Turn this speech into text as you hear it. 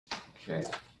Okay.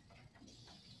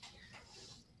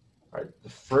 All right, the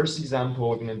first example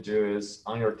we're going to do is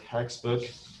on your textbook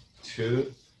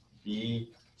 2B2.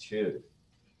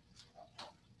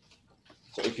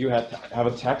 So if you have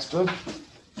a textbook,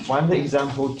 find the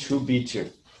example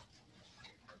 2B2.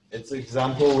 It's an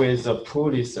example with a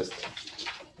pulley system.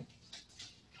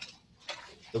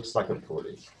 Looks like a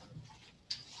pulley.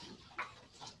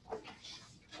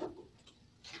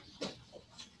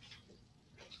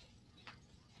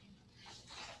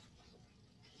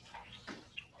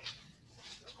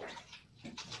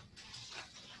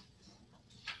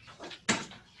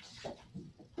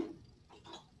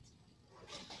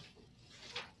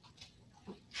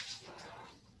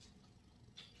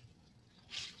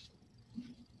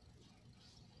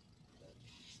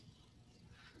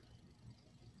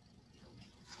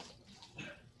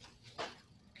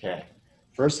 Okay,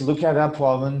 first look at that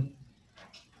problem.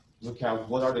 Look at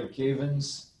what are the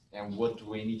givens and what do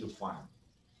we need to find.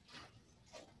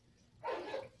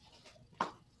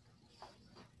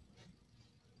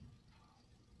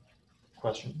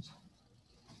 Questions?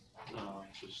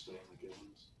 Just stay in the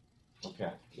givens.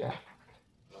 Okay, yeah.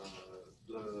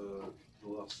 The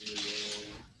velocity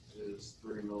is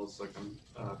 3 millisecond,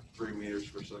 3 meters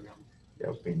per second.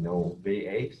 Yeah, we know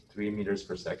V8, 3 meters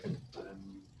per second.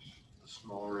 And the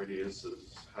small radius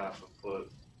is half a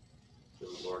foot. The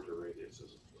larger radius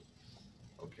is a foot.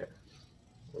 Okay.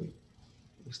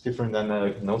 It's different than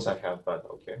the notes I have, but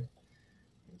okay.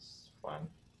 It's fine.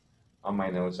 On my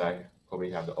notes, I probably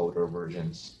have the older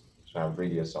versions. So I have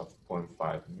radius of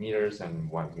 0.5 meters and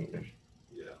 1 meter.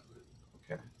 Yeah.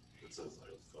 Okay. It says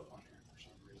like a foot on here for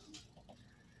some reason.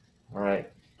 All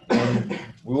right. And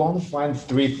we want to find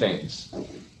 3 things.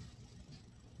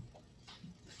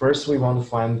 First, we want to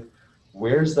find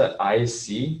where's the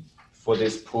IC for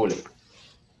this pulley.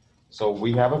 So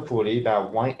we have a pulley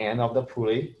that one end of the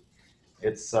pulley,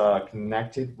 it's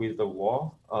connected with the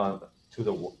wall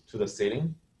to the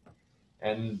ceiling,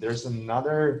 and there's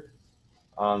another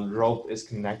rope is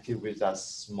connected with a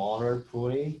smaller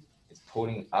pulley. It's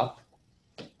pulling up.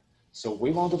 So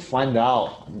we want to find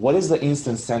out what is the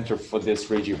instant center for this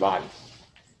rigid body.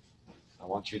 I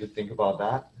want you to think about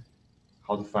that,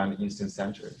 how to find the instant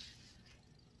center.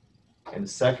 And the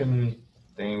second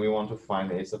thing we want to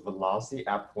find is the velocity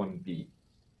at point B.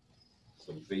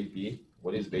 So VB,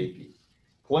 what is VB?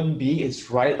 Point B is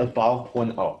right above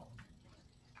point O.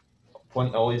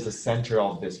 Point O is the center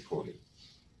of this pulley.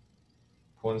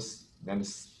 Then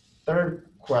the third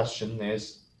question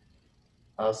is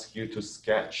ask you to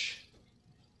sketch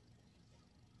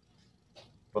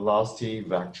velocity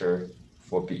vector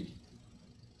for B.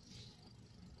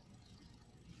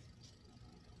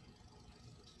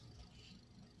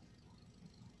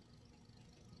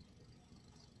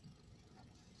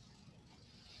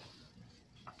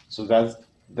 So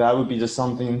that would be just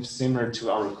something similar to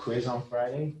our quiz on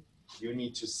Friday. You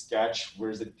need to sketch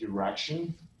where's the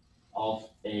direction of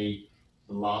a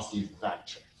velocity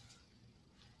vector.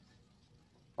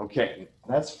 Okay,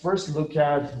 let's first look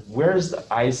at where's the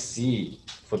IC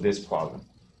for this problem.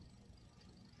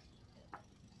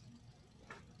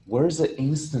 Where's the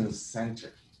instant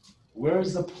center? Where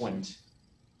is the point?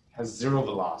 Has 0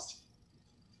 velocity.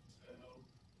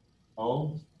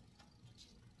 O.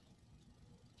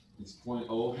 Does point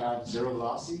O have 0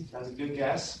 velocity? That's a good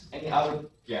guess. Any other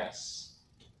guess?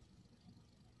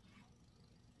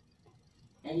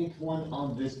 Any point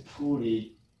on this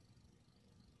pulley,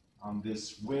 on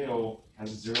this wheel, has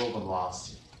 0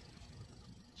 velocity.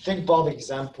 Think about the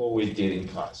example we did in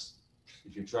class.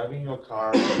 If you're driving your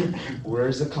car, where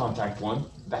is the contact point?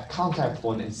 That contact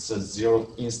point is a 0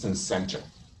 instant center.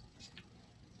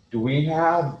 Do we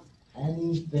have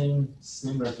anything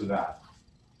similar to that?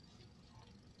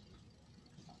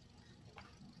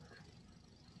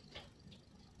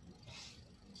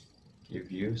 Give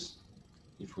views.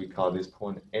 If we call this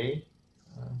point A,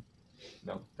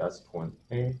 no, that's point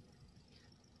A.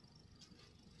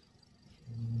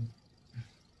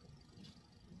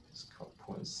 Let's call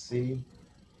point C,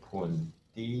 point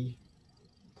D,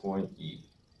 point E.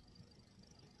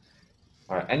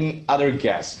 All right, any other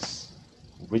guesses?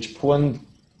 Which point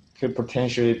could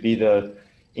potentially be the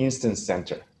instant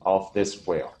center of this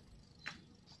wheel?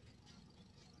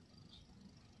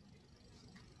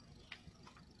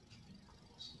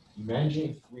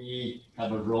 Imagine if we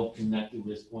have a rope connected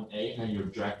with point A and you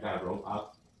drag that rope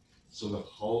up, so the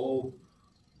whole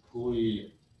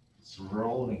pulley is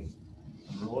rolling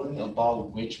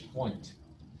about which point?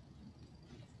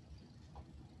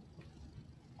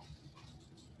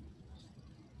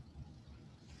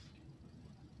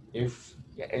 If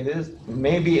Yeah, it is.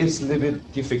 Maybe it's a little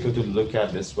bit difficult to look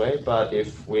at this way, but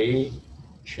if we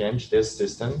change this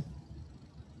system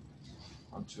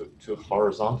to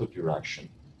horizontal direction,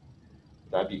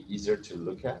 that'd be easier to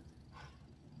look at.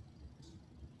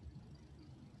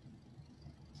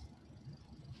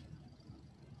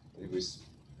 If we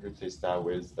replace that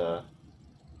with the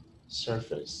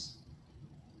surface.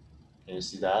 Can you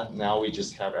see that? Now we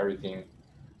just have everything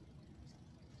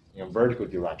in vertical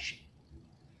direction.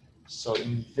 So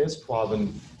in this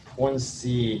problem, point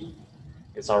C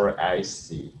is our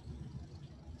IC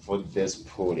for this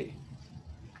pulley.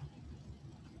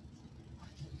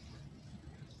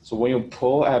 So when you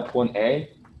pull at point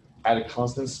A at a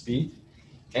constant speed,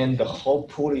 and the whole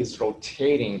pulley is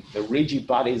rotating, the rigid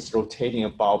body is rotating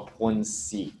about point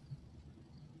C,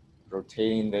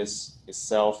 rotating this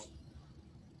itself.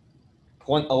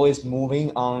 Point O is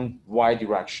moving on Y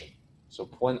direction. So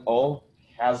point O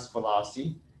has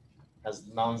velocity, has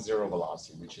non-zero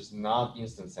velocity, which is not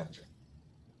instant center.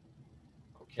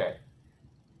 Okay.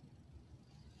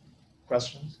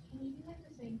 Questions? Can you do like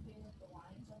the same thing with the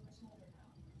lines on this one or no?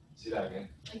 See that again?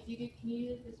 Like, can you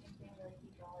do the same thing where like you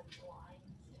draw like the lines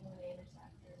and when they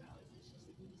intersect or no? Is it just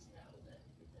you just know that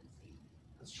it's in C?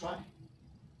 Let's try.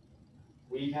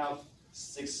 We have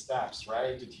 6 steps,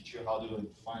 right, to teach you how to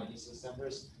find instant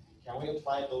centers. Can we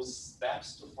apply those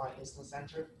steps to find instant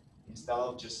center instead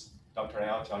of just Dr.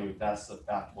 L tell you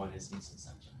that one is instant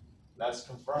center? Let's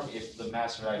confirm if the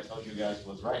math that I told you guys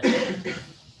was right.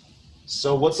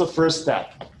 So what's the first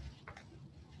step? Draw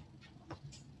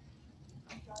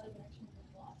the direction of the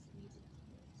velocities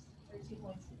or 2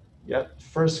 points. Yeah,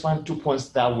 first find 2 points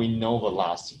that we know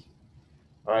velocity.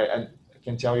 All right, and I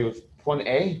can tell you point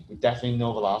A, we definitely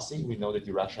know velocity, we know the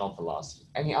direction of velocity.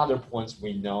 Any other points,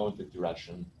 we know the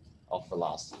direction of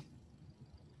velocity.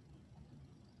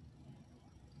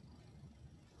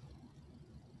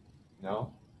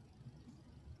 No?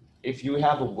 If you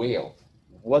have a wheel,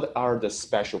 what are the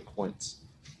special points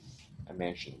I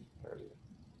mentioned earlier?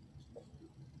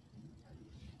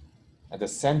 At the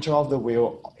center of the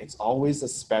wheel, it's always a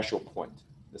special point.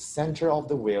 The center of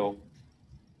the wheel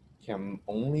can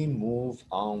only move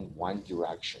on one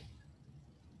direction.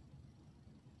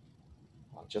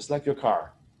 Just like your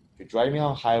car. If you're driving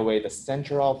on a highway, the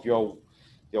center of your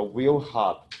wheel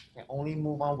hub can only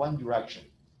move on one direction,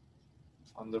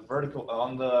 on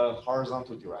the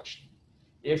horizontal direction.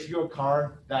 If your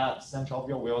car, that center of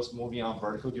your wheel is moving on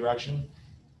vertical direction,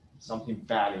 something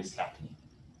bad is happening.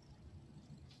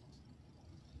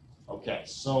 Okay,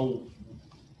 so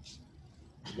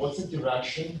what's the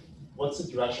direction? What's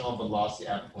the direction of velocity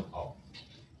at point O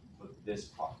for this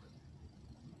part?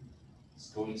 It's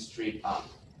going straight up.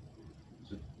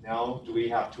 So now, do we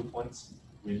have 2 points?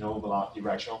 We know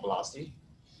direction of velocity.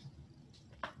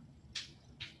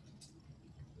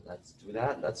 Let's do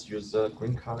that. Let's use the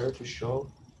green color to show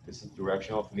this is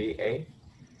direction of VA,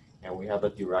 and we have a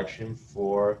direction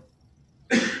for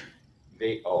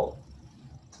VO.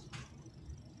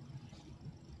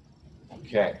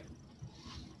 Okay.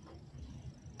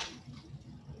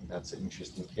 That's an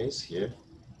interesting case here.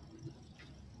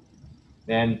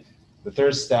 Then the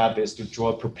third step is to draw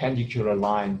a perpendicular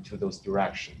line to those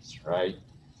directions, right?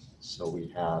 So we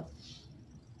have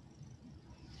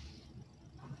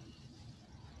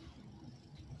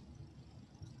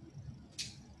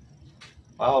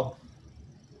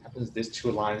happens these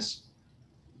 2 lines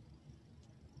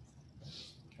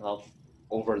kind of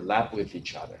overlap with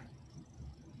each other.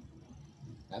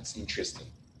 That's interesting.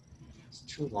 These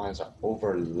 2 lines are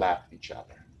overlap each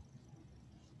other.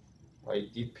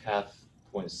 Right, deep path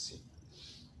point C,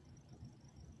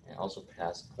 and also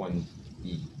pass point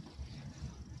E.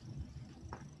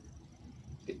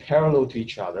 They parallel to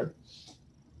each other,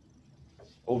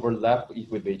 overlap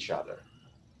with each other.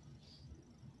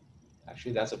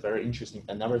 Actually, that's a very interesting,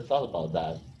 I never thought about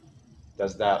that.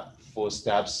 Does that 4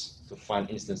 steps to find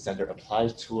instant center apply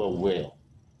to a wheel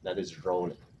that is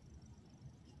rolling?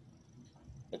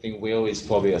 I think wheel is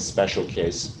probably a special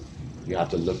case. You have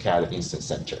to look at the instant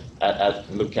center,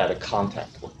 look at a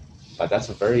contact one. But that's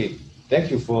a very, thank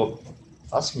you for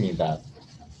asking me that.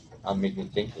 Make me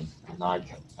thinking. Now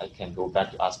I can go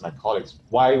back to ask my colleagues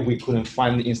why we couldn't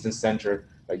find the instant center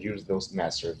but use those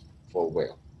methods for a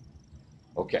wheel.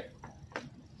 Okay.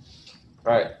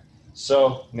 All right.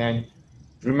 So then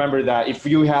remember that if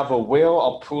you have a wheel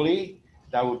or pulley,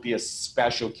 that would be a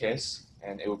special case,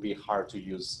 and it would be hard to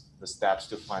use the steps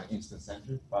to find instant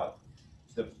center. But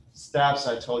the steps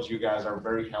I told you guys are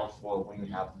very helpful when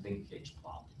you have linkage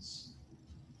problems.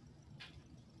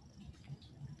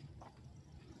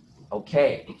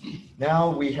 Okay,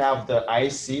 now we have the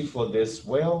IC for this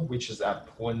wheel, which is at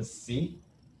point C.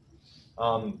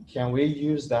 Can we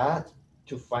use that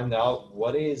to find out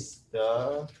what is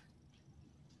the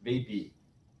VB?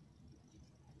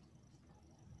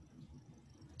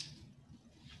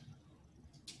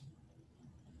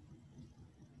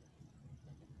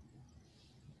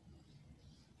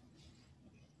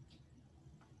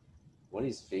 What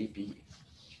is VB?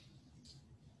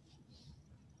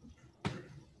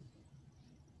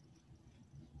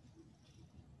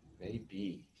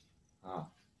 VB.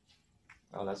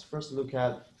 Now let's first look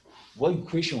at what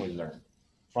equation we learned.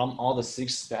 From all the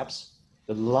 6 steps,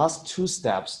 the last 2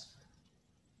 steps,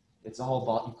 it's all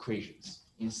about equations.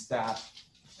 In step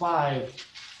 5,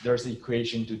 there's an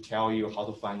equation to tell you how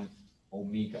to find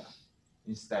omega.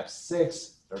 In step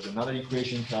 6, there's another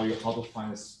equation to tell you how to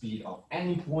find the speed of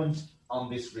any point on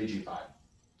this rigid body.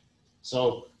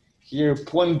 So here,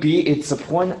 point B, it's a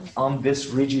point on this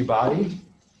rigid body.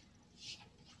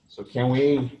 So can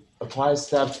we apply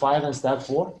step 5 and step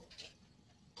 4?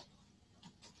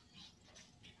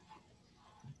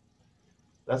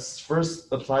 Let's first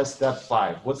apply step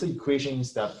 5. What's the equation in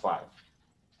step 5?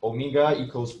 Omega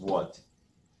equals what?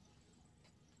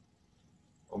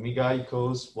 Omega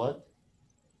equals what?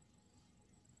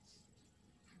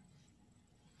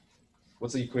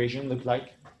 What's the equation look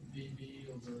like? VB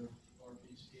over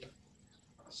RBC.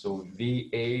 So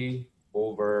VA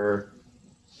over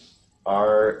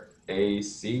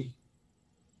RAC.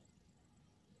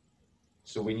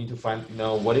 So we need to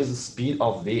know what is the speed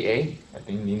of VA. I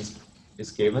think means it's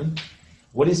given.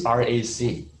 What is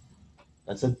RAC?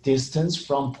 That's a distance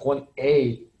from point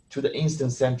A to the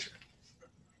instant center.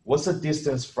 What's the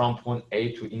distance from point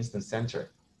A to instant center?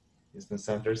 Instant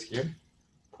center is here.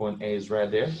 Point A is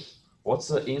right there. What's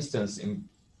the distance in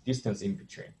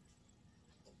between?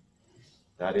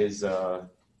 That is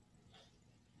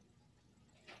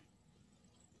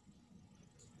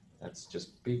that's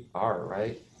just big R,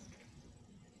 right?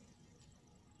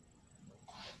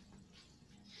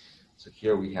 So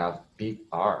here we have big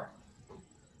R.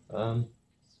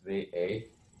 VA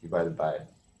divided by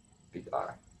big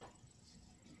R.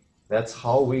 That's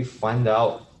how we find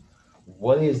out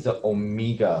what is the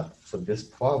omega for this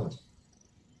problem.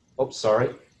 Oops,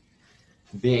 sorry.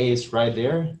 VA is right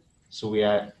there, so we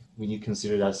need to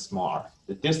consider that small r.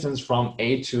 The distance from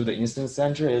A to the instant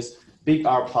center is big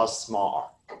R plus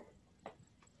small r.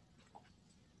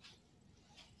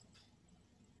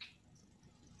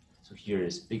 So here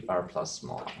is big R plus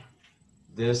small r.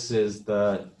 This is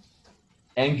the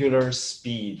angular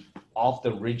speed of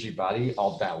the rigid body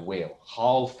of that whale.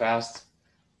 How fast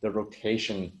the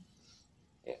rotation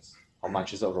is. How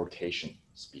much is the rotation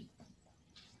speed?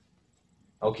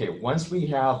 Okay, once we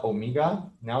have omega,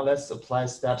 now let's apply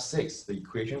step 6, the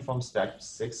equation from step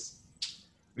 6.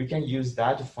 We can use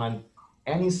that to find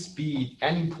any speed,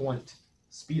 any point,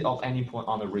 speed of any point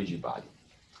on the rigid body.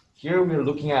 Here we're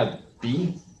looking at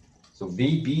B. So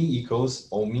VB equals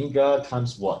omega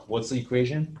times what? What's the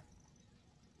equation?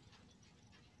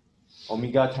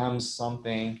 Omega times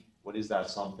something. What is that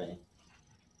something?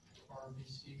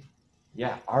 RBC.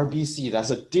 Yeah, RBC. That's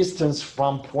a distance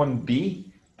from point B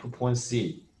to point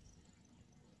C.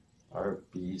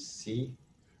 RBC.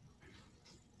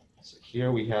 So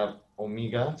here we have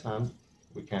omega times,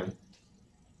 we can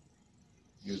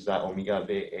use that omega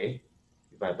VA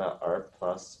divided by R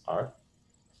plus R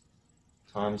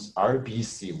times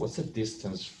RBC. What's the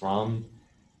distance from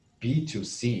B to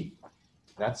C?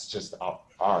 That's just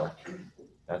R.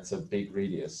 That's a big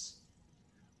radius.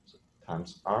 So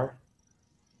times R.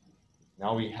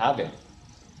 Now we have it.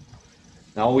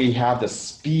 Now we have the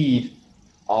speed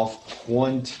of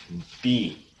point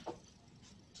B.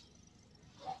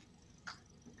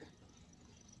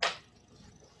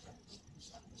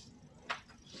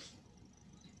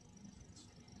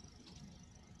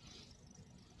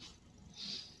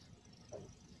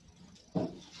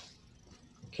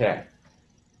 Okay.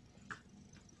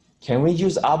 Can we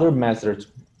use other methods?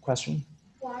 Question?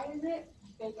 Why is it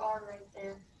big R right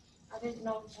there? I didn't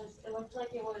know because it looked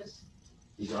like it was,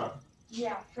 Big R?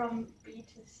 yeah, from B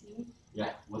to C.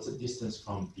 Yeah. What's the distance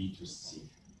from B to C?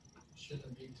 Shouldn't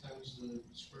it be times the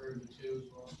square root of 2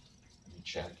 as well? Let me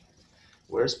check.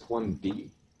 Where's point B?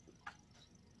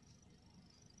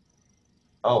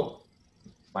 Oh,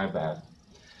 my bad.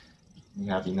 You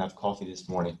have enough coffee this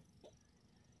morning.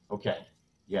 Okay.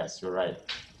 Yes, you're right.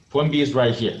 Point B is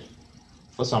right here.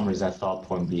 For some reason, I thought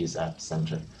point B is at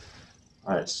center.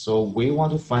 All right, so we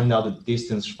want to find out the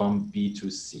distance from B to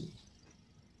C.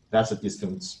 That's the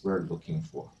distance we're looking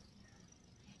for.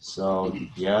 So,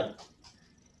 yeah,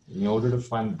 in order to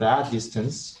find that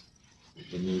distance,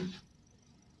 we need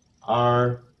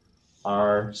R,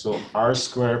 so R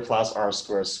squared plus R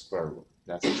squared square root.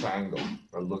 That's a triangle.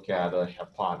 Or look at the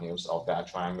hypotenuse of that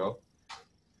triangle.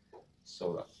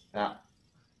 So that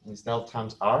instead of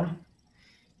times r,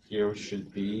 here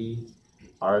should be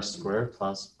r squared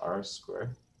plus r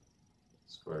squared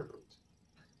square root,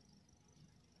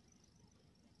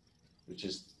 which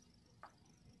is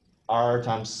r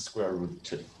times square root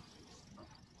 2.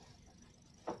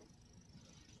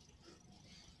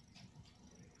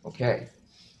 Okay,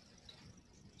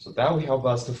 so that will help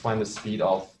us to find the speed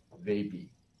of wave B.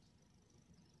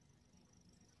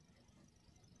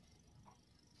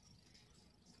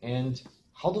 And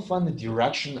how to find the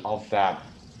direction of that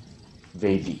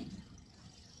wave B?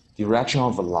 Direction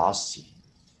of velocity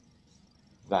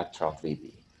vector of wave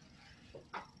B.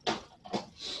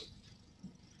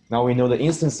 Now we know the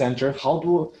instant center.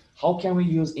 How can we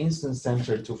use instant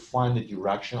center to find the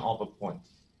direction of a point?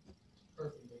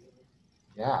 Perpendicular.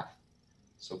 Yeah.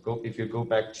 So if you go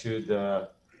back to the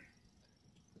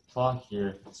plot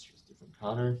here, let's use different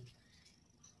color.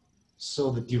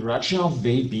 So the direction of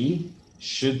wave B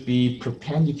should be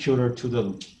perpendicular to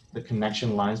the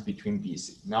connection lines between B and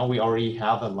C. Now we already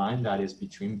have a line that is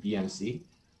between B and C.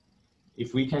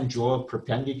 If we can draw a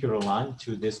perpendicular line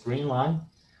to this green line,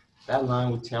 that line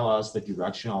will tell us the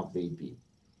direction of wave B.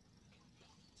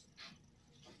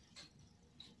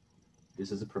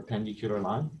 This is a perpendicular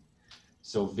line.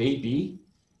 So wave B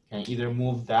can either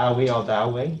move that way or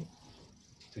that way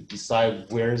to decide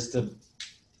where's the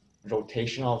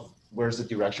direction of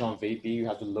wave B. You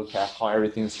have to look at how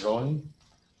everything's rolling.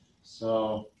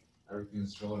 So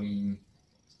everything's rolling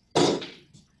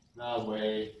that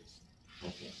way.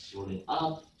 Okay, it's rolling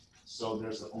up. So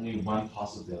there's only one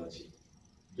possibility.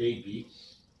 Wave B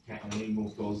can only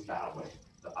move goes that way,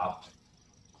 the up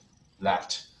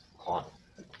left corner.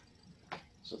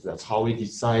 So that's how we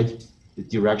decide the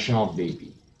direction of wave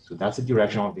B. So that's the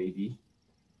direction of wave B.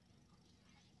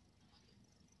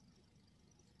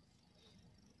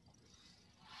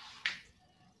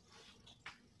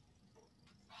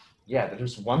 Yeah,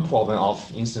 there's one problem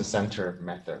of instant center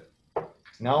method.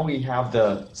 Now we have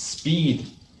the speed,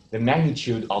 the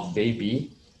magnitude of wave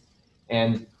B,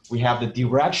 and we have the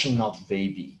direction of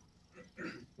wave B.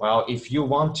 Well, if you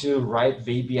want to write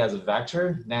wave B as a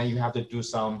vector, then you have to do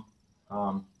some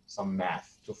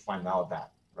math to find out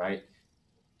that, right?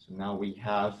 So now we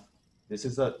have, this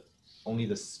is only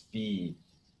the speed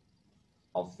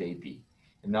of wave B.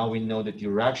 And now we know the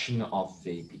direction of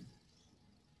wave B.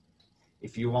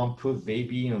 If you want to put wave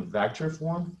B in a vector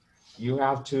form, you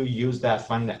have to use that,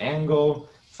 find the angle,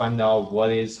 find out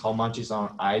how much is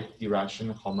on I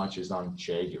direction, how much is on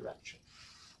J direction,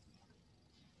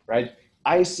 right?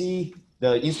 I see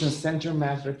the instant center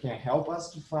method can help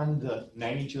us to find the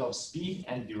magnitude of speed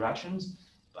and directions.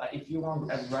 But if you want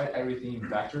to write everything in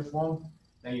vector form,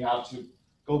 then you have to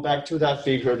go back to that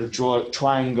figure to draw a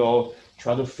triangle,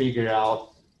 try to figure out,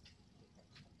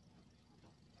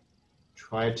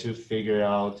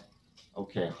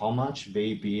 okay, how much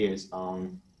wave B is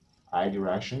on I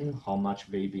direction, how much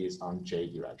wave B is on J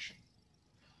direction,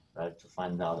 right? To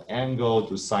find out the angle,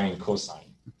 do sine,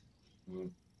 cosine,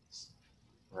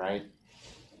 right?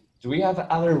 Do we have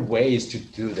other ways to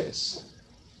do this?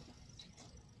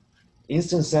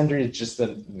 Instant center is just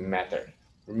a method.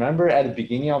 Remember at the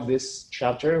beginning of this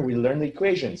chapter, we learned the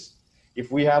equations.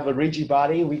 If we have a rigid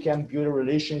body, we can build a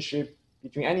relationship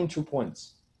between any 2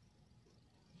 points,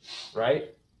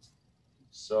 right?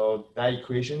 So that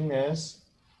equation is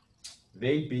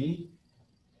wave B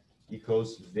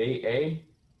equals wave A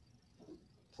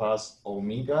plus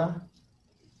omega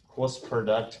cos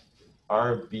product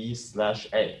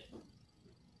RB/A.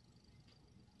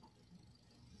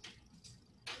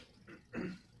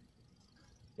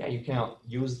 Yeah, you can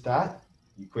use that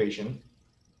equation,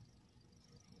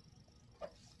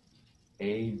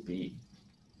 AB.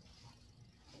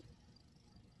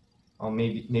 Or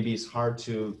maybe it's hard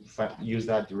to use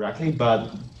that directly,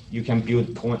 but you can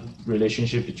build point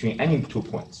relationship between any 2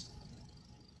 points.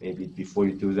 Maybe before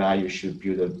you do that, you should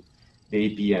build a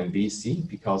wave B and VC,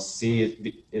 because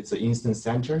C, it's an instant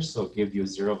center, so give you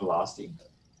 0 velocity.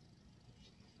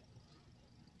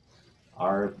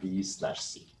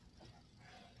 RB/C.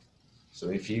 So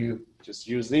if you just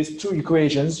use these 2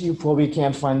 equations, you probably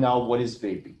can't find out what is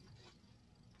wave B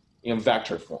in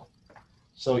vector form.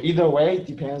 So either way,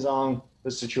 depends on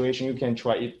the situation. You can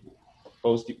try it,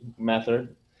 both the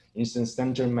method, instant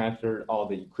center method, or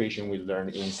the equation we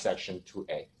learned in section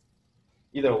 2A.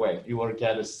 Either way, you will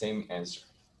get the same answer.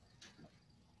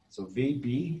 So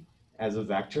VB as a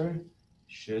vector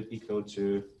should equal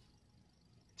to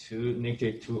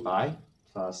negative 2I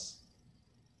plus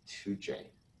 2J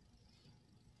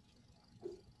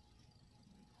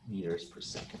meters per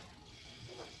second.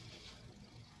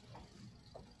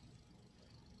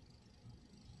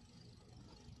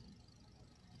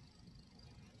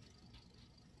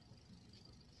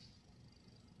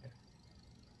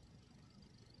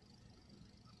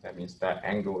 That means that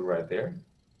angle right there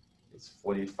is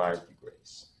 45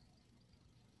 degrees.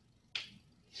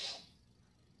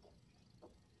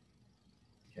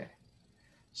 Okay.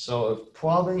 So a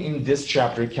problem in this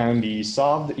chapter can be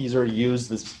solved, either use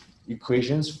the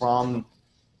equations from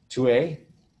 2a,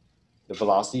 the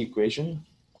velocity equation,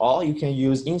 or you can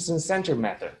use instant center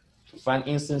method to find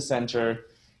instant center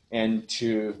and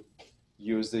to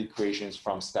use the equations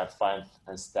from step 5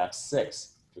 and step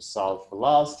 6 to solve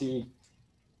velocity,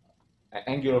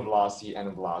 angular velocity, and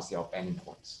the velocity of any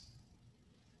points.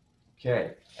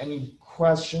 Okay, any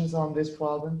questions on this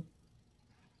problem?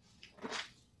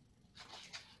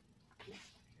 Okay.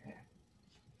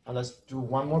 Now let's do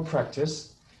one more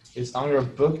practice. It's on your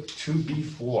book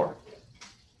 2B4.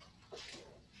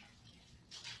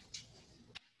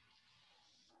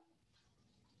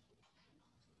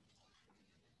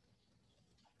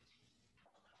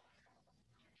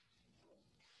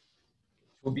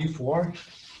 Before,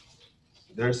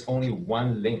 there's only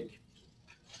one link.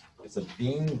 It's a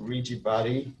beam rigid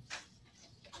body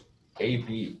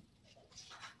AB.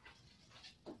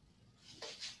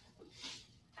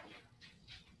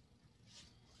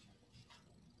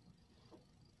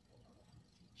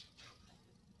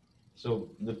 So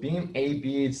the beam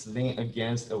AB is leaning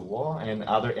against a wall and the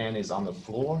other end is on the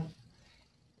floor.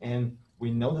 And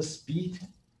we know the speed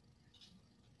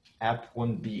at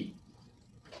point B.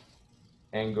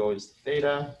 Angle is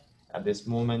theta. At this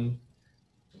moment,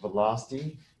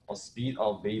 velocity or speed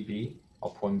of VB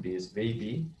of point B is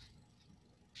VB.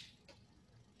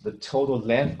 The total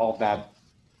length of that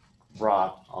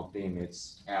rod of beam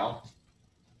is L.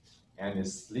 And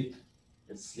it's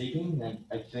sleeping. And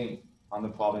I think on the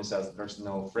problem it says there's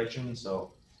no friction,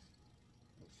 so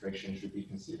friction should be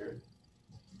considered.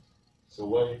 So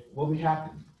what will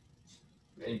happen?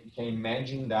 You can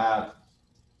imagine that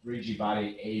rigid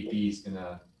body AB is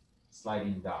gonna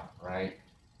sliding down, right?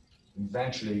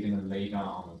 Eventually you're gonna lay down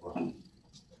on the ground.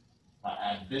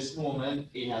 At this moment,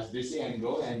 it has this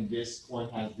angle and this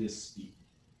point has this speed.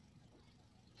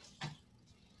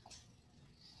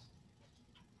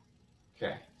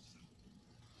 Okay.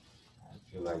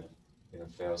 I feel like I'm gonna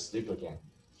fail asleep again.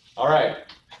 All right,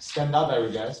 stand up,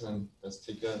 every guys, and let's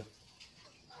take a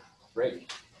break.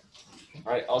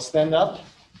 All right, I'll stand up.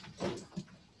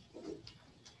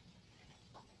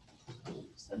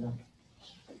 Stand up.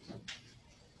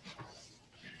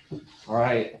 All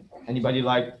right, anybody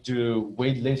like to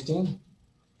weightlifting?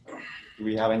 Do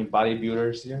we have any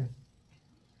bodybuilders here?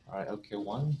 All right, okay,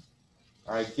 one.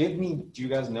 All right, give me, do you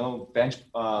guys know bench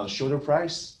shoulder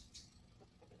press?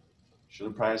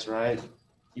 Shoulder press, right?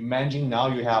 Imagine now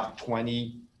you have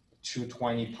 20 to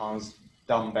 20 pounds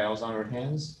dumbbells on your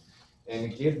hands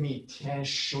and give me 10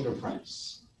 shoulder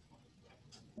press.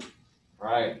 All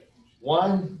right,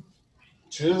 1,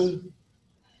 2,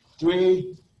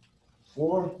 3,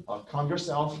 4, count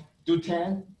yourself, do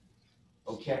 10.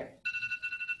 Okay.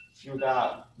 Feel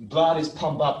that blood is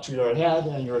pumped up to your head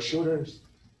and your shoulders.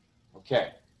 Okay.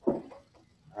 All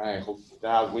right, hope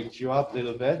that wakes you up a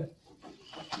little bit.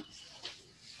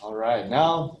 All right,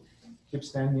 now keep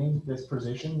standing this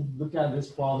position. Look at this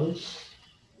problem.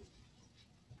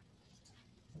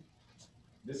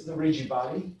 This is a rigid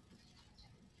body.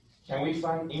 Can we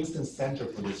find instant center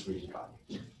for this rigid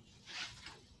body?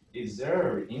 Is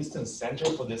there an instant center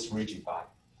for this rigid body?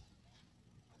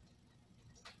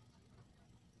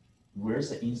 Where's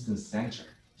the instant center?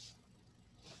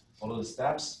 Follow the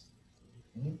steps.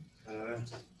 Where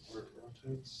it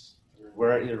rotates.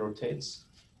 Where it rotates.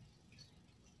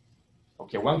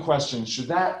 Okay, one question. Should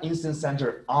that instant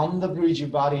center on the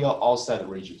rigid body or outside the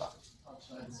rigid body?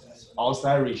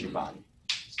 Outside rigid body.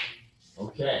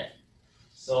 Okay.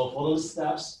 So for those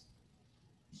steps,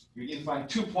 you need to find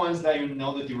 2 points that you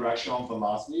know the direction of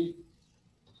velocity.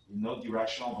 You know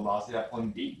directional velocity at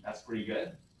point B. That's pretty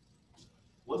good.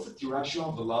 What's the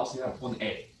directional velocity at point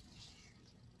A?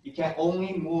 You can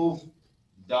only move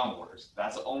downwards.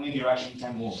 That's the only direction you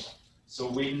can move. So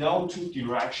we know 2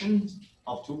 directions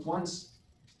of 2 points.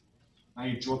 Now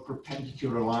you draw a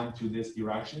perpendicular line to these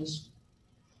directions.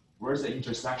 Where's the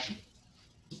intersection?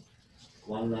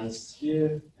 One line's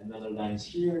here, another line's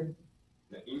here.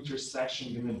 The intersection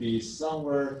is gonna be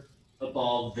somewhere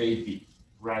above VB,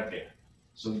 right there.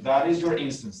 So that is your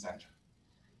instant center.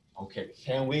 Okay,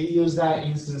 can we use that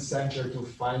instant center to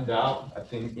find out, I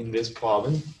think in this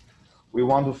problem, we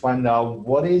want to find out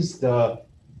what is the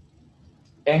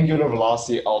angular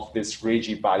velocity of this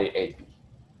rigid body AB.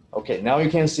 Okay, now you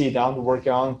can see down to work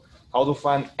on how to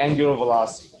find angular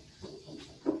velocity.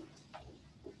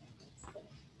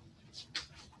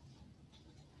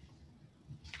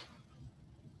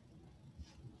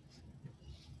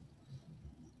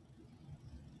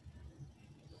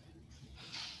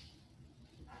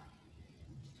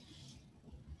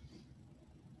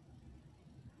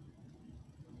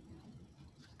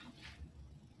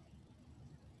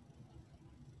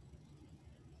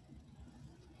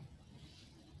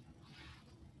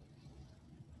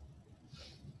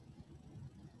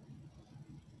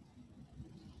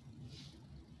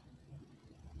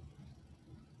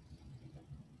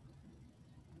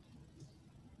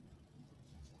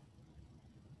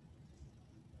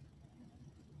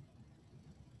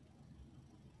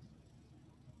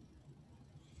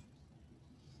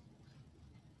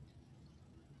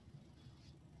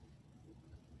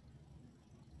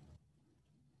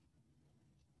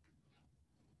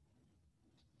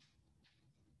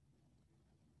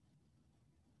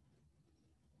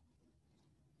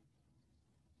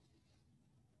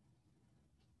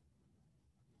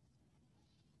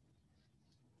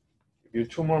 give you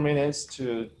 2 more minutes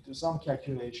to do some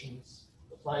calculations,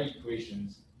 apply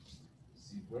equations.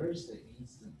 See where's the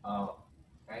instant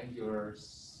angular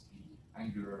speed,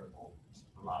 angular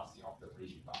velocity of the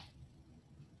rigid body.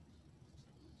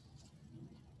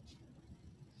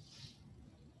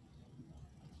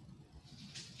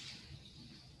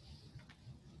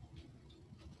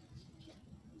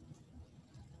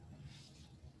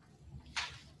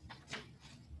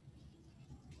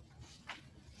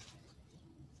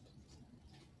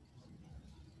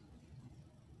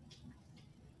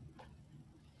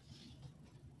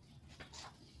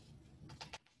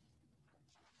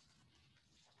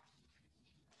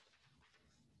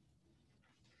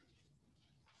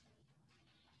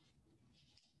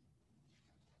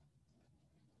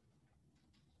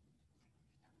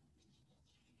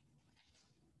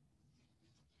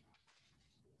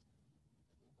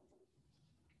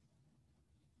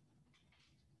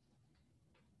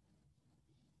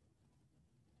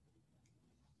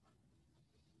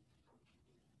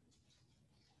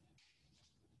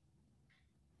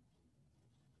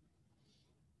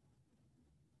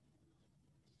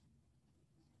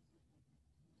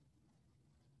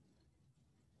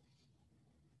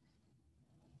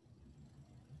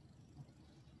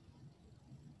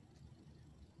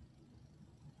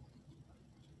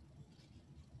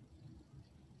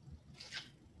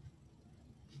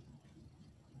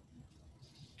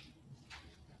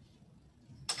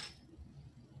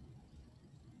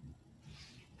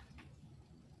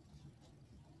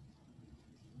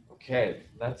 Okay,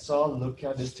 let's all look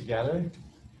at this together.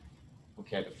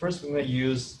 Okay, the first we're going to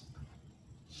use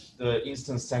the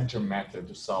instant center method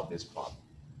to solve this problem.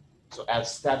 So at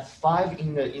step 5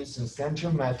 in the instant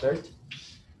center method,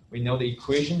 we know the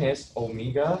equation is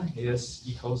omega is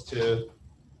equals to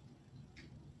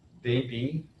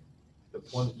VB, the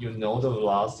point you know the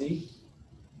velocity,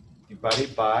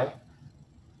 divided by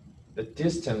the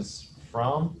distance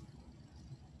from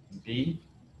B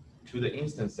to the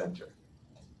instant center.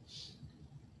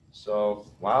 So,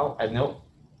 wow,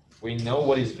 we know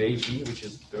what is VB, which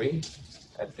is 3.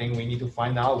 I think we need to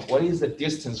find out what is the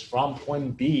distance from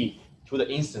point B to the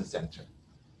instant center.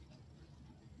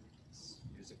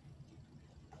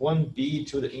 Point B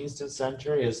to the instant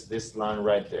center is this line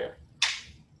right there.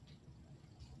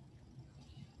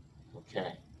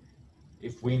 Okay.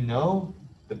 If we know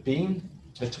the beam,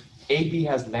 the AB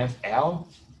has length L,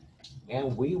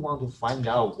 and we want to find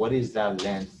out what is that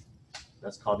length.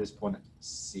 Let's call this point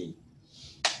C.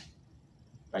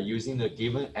 By using the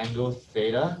given angle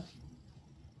theta,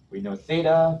 we know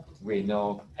theta, we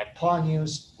know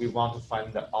hypotenuse, we want to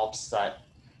find the offset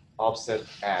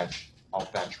edge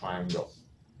of that triangle.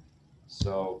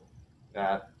 So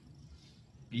that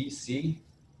BC,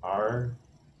 RBC,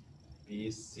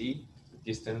 the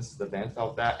distance, the length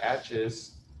of that edge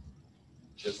is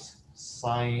just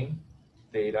sine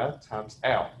theta times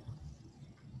L.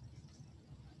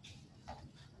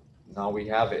 Now we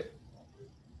have it.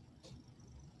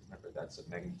 Remember, that's a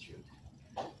magnitude.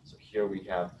 So here we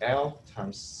have L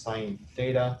times sine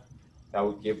theta. That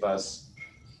would give us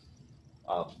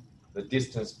the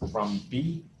distance from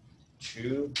B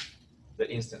to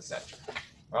the instant center.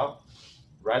 Well,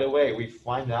 right away we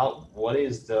find out what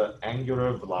is the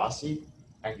angular velocity.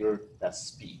 That's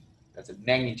speed. That's the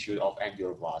magnitude of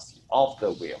angular velocity of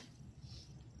the wheel.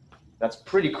 That's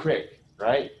pretty quick,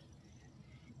 right?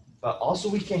 But also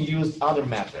we can use other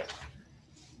method.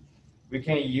 We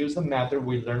can use the method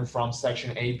we learned from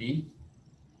section AB.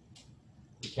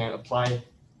 We can apply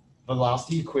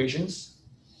velocity equations.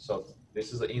 So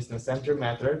this is the instant center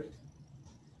method.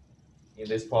 In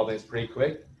this problem, it's pretty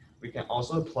quick. We can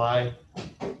also apply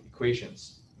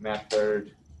equations.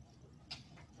 Method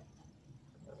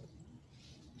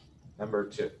number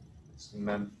 2. It's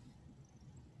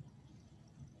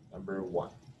number 1.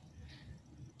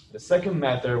 The second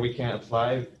method, we can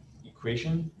apply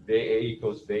equation VA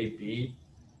equals VB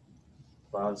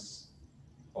plus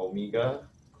omega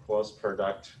cross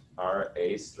product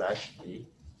RA slash B,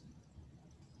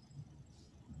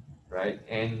 right?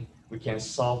 And we can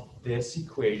solve this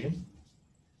equation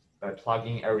by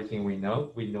plugging everything we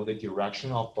know. We know the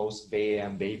direction of both VA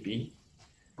and VB.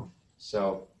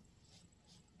 So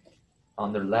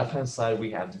on the left-hand side,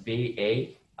 we have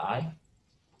VAI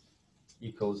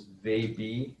equals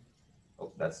VB,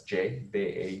 oh, that's J,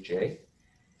 VAJ,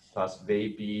 plus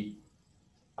VBI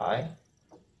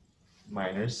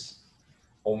minus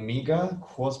omega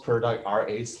cross product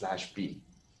RA slash B.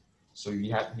 So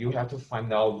you have to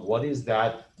find out what is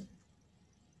that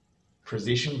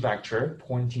precision vector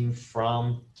pointing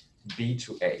from B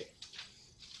to A.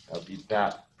 That'll be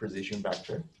that precision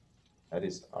vector. That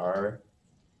is RA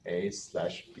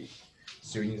slash B.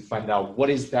 So you need to find out what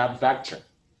is that vector.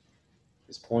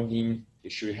 It's pointing,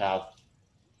 it should have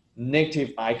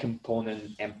negative I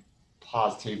component and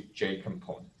positive J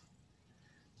component.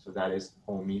 So that is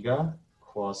omega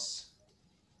cos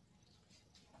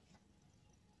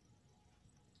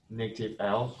negative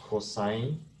L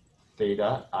cosine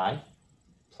theta I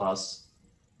plus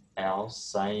L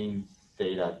sine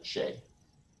theta J.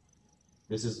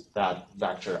 This is that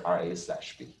vector RA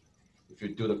slash B. If you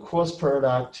do the cross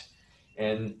product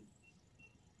and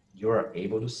you're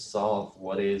able to solve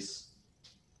what is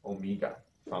omega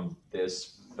from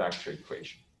this vector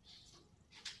equation.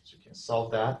 So you can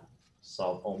solve that,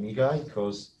 solve omega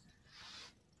equals,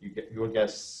 you'll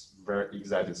get very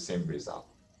exactly the same result.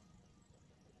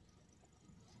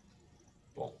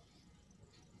 Boom.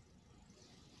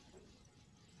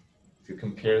 If you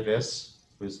compare this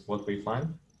with what we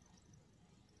find,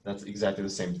 that's exactly the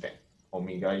same thing.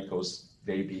 Omega equals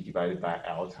VB divided by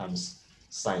L times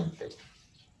sine theta.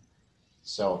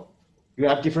 So you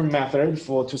have different methods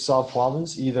to solve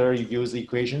problems. Either you use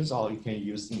equations or you can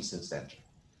use instant center.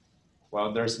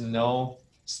 Well, there's no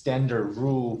standard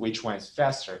rule which one is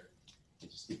faster. It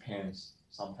just depends.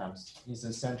 Sometimes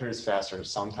instant center is faster.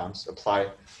 Sometimes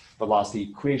apply velocity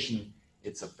equation,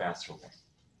 it's a faster way.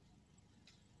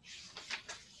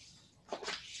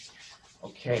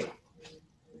 Okay.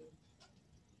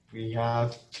 We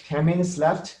have 10 minutes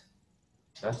left.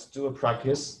 Let's do a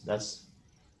practice. Let's,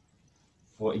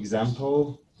 for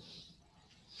example,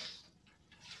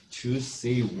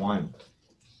 2C1.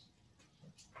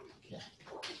 Okay.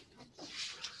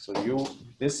 So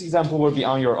this example will be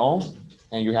on your own,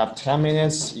 and you have 10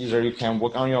 minutes. Either you can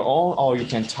work on your own or you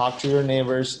can talk to your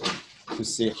neighbors to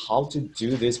see how to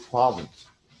do this problem.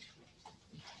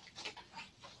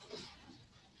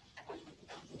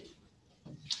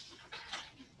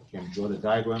 You can draw the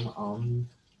diagram on.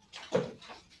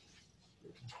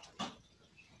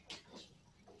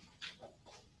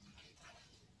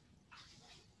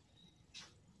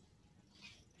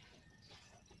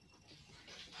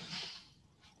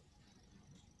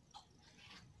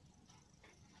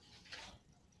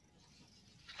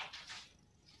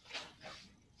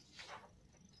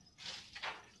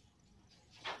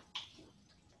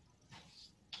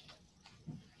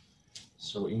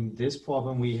 So in this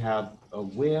problem, we have a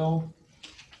wheel,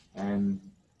 and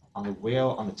on the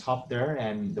wheel on the top there,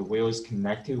 and the wheel is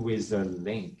connected with a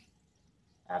link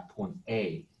at point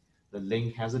A. The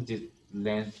link has a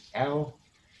length L,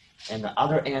 and the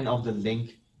other end of the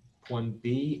link, point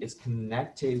B, is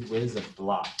connected with a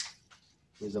block,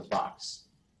 with a box.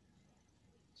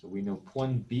 So we know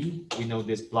point B, we know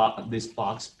this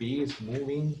box B is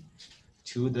moving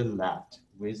to the left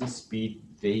with the speed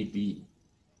VB.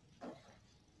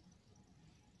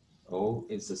 O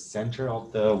is the center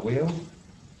of the wheel.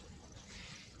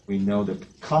 We know the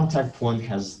contact point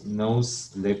has no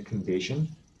slip condition.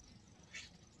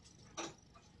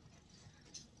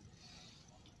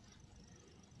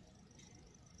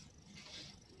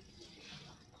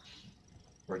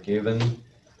 We're given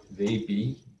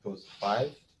VB equals 5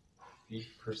 feet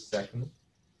per second.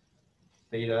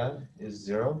 Theta is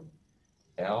 0.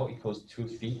 L equals 2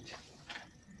 feet.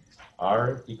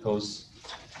 R equals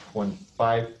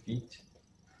 0.5 feet.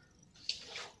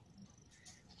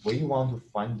 We want to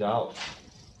find out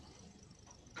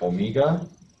omega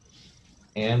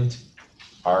and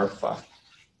alpha.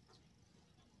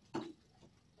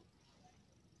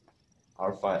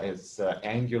 Alpha is the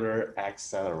angular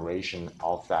acceleration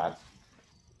of that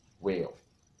wheel.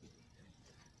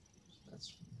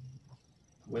 That's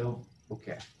wheel.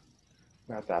 Okay,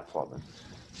 we have that problem.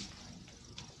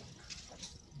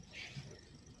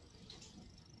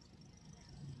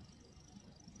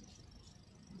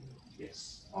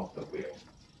 Yes, of the wheel.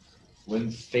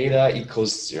 When theta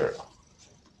equals 0.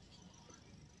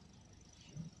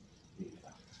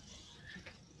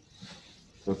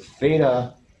 So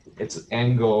theta, it's an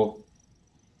angle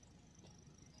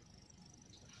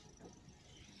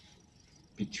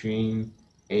between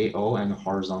AO and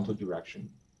horizontal direction.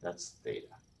 That's theta.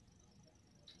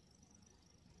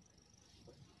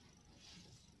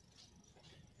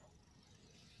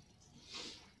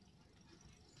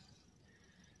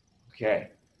 Okay,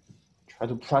 try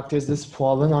to practice this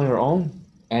problem on your own,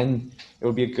 and it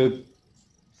will be a good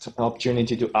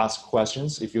opportunity to ask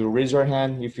questions. If you raise your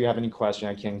hand, if you have any question,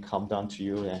 I can come down to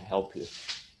you and help you.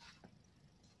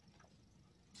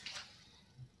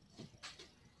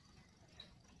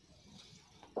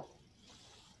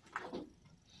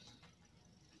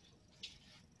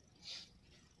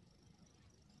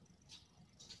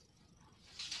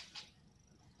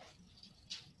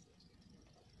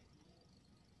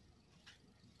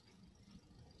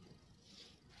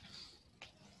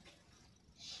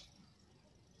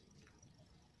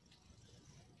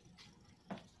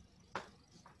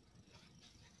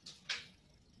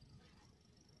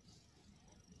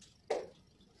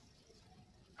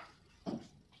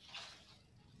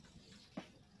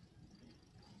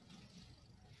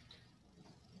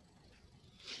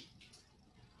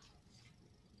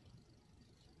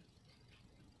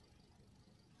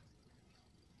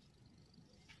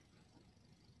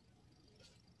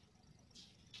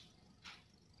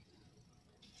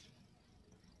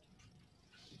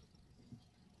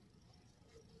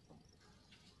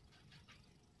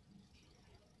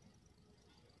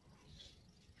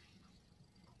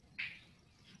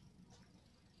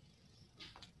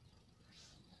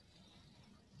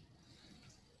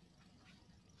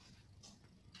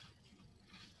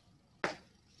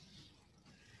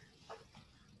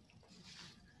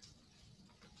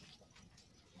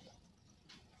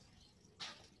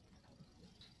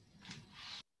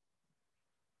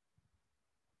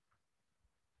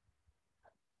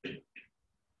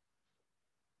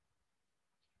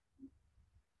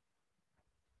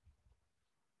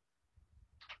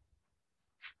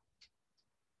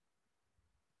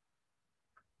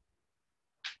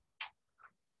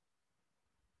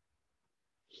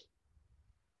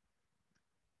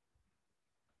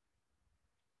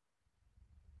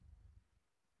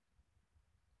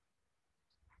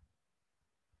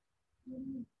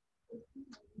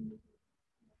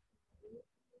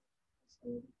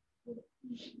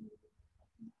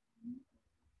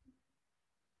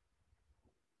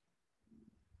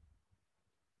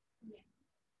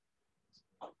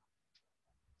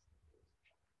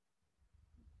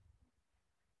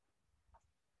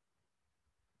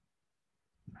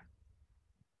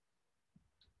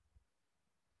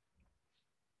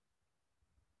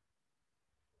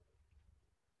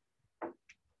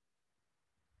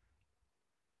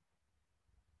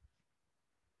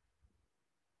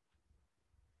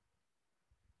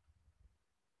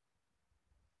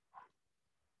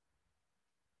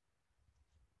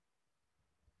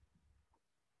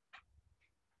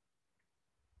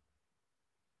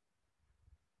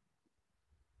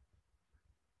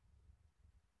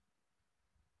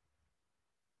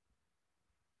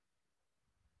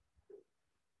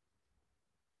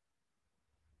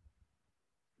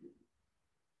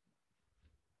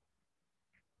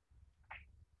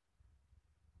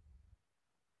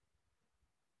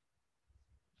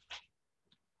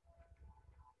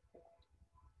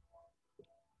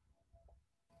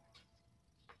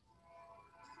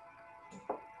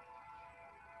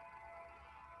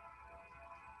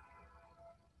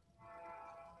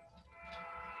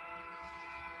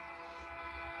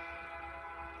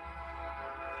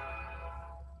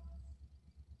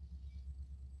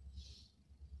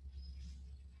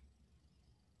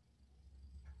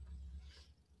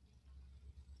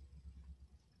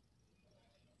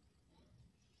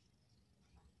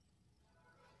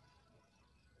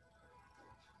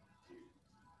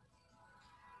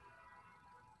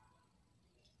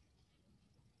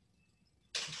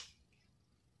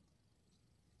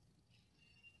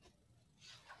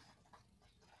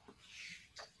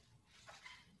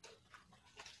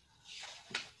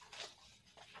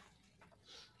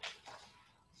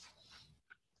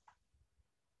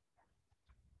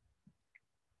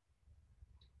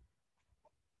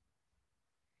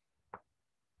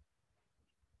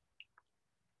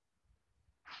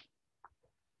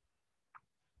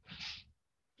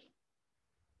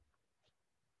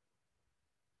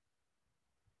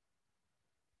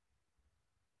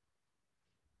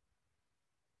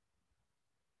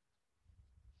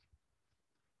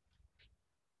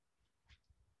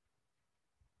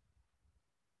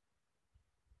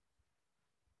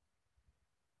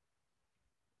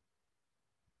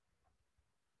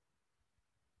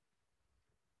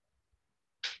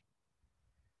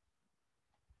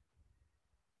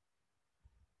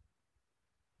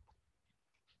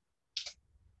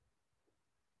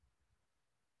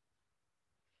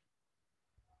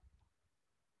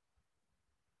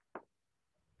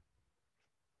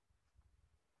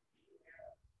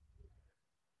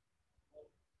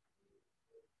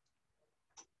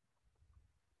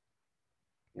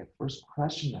 Okay, first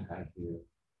question I have here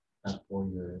for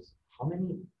you is how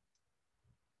many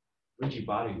rigid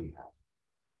body we have?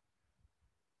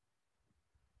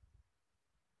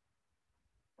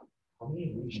 How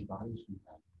many rigid bodies we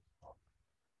have?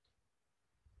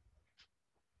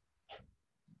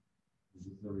 This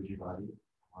is the rigid body.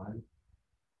 1,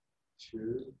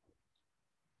 2,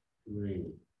 3.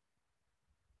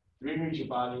 3 rigid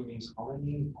body means how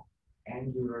many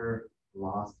angular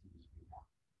velocities we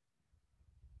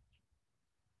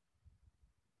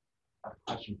have.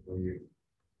 A question for you.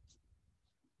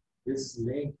 This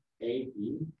link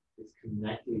AB is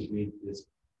connected with this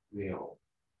rail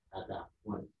at that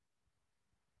point.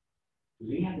 Do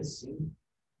they have the same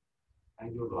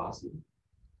angular velocity?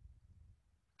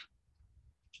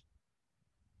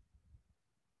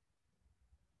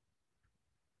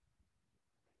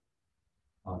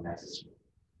 Oh, that's true.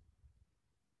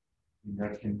 When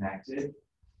they're connected,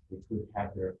 they could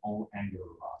have their own angular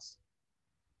velocity.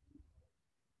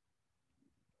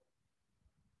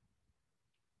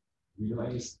 You know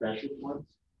any special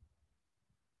points?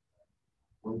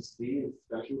 When C is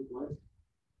special point,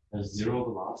 there's zero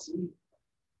velocity.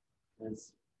 And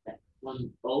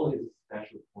when O is a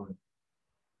special point,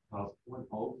 because when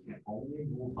O can only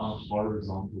move on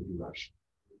horizontal direction.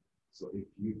 So if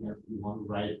you want to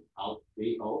write out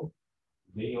VO,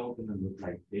 VO gonna look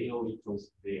like VO equals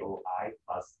VOI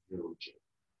plus 0J.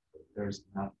 So there's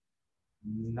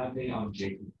nothing on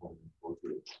J component for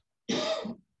this.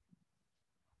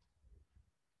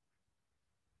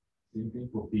 Same thing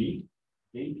for B.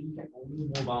 AB can only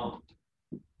move on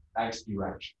X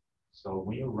direction. So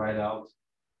when you write out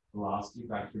velocity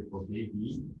vector for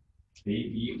AB,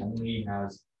 AB only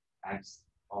has X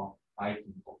of I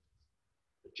components.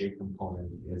 The J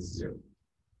component is 0.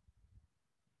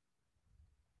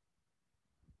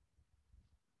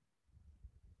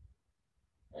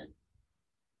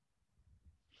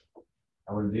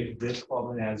 I will leave this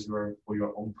problem as for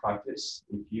your own practice.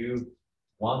 If you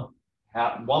want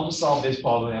to solve this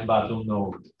problem but don't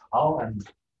know how and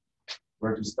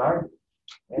where to start,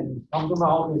 and come to my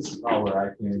office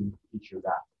where I can teach you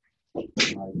that.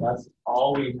 That's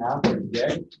all we have for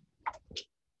today. See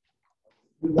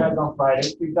you guys on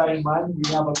Friday. Keep that in mind.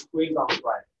 We have a quiz on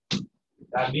Friday.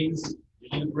 That means you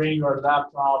need to bring your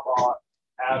laptop or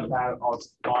iPad or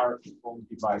smartphone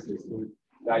devices so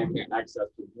that you can access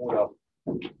to more of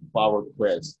our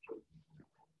quiz.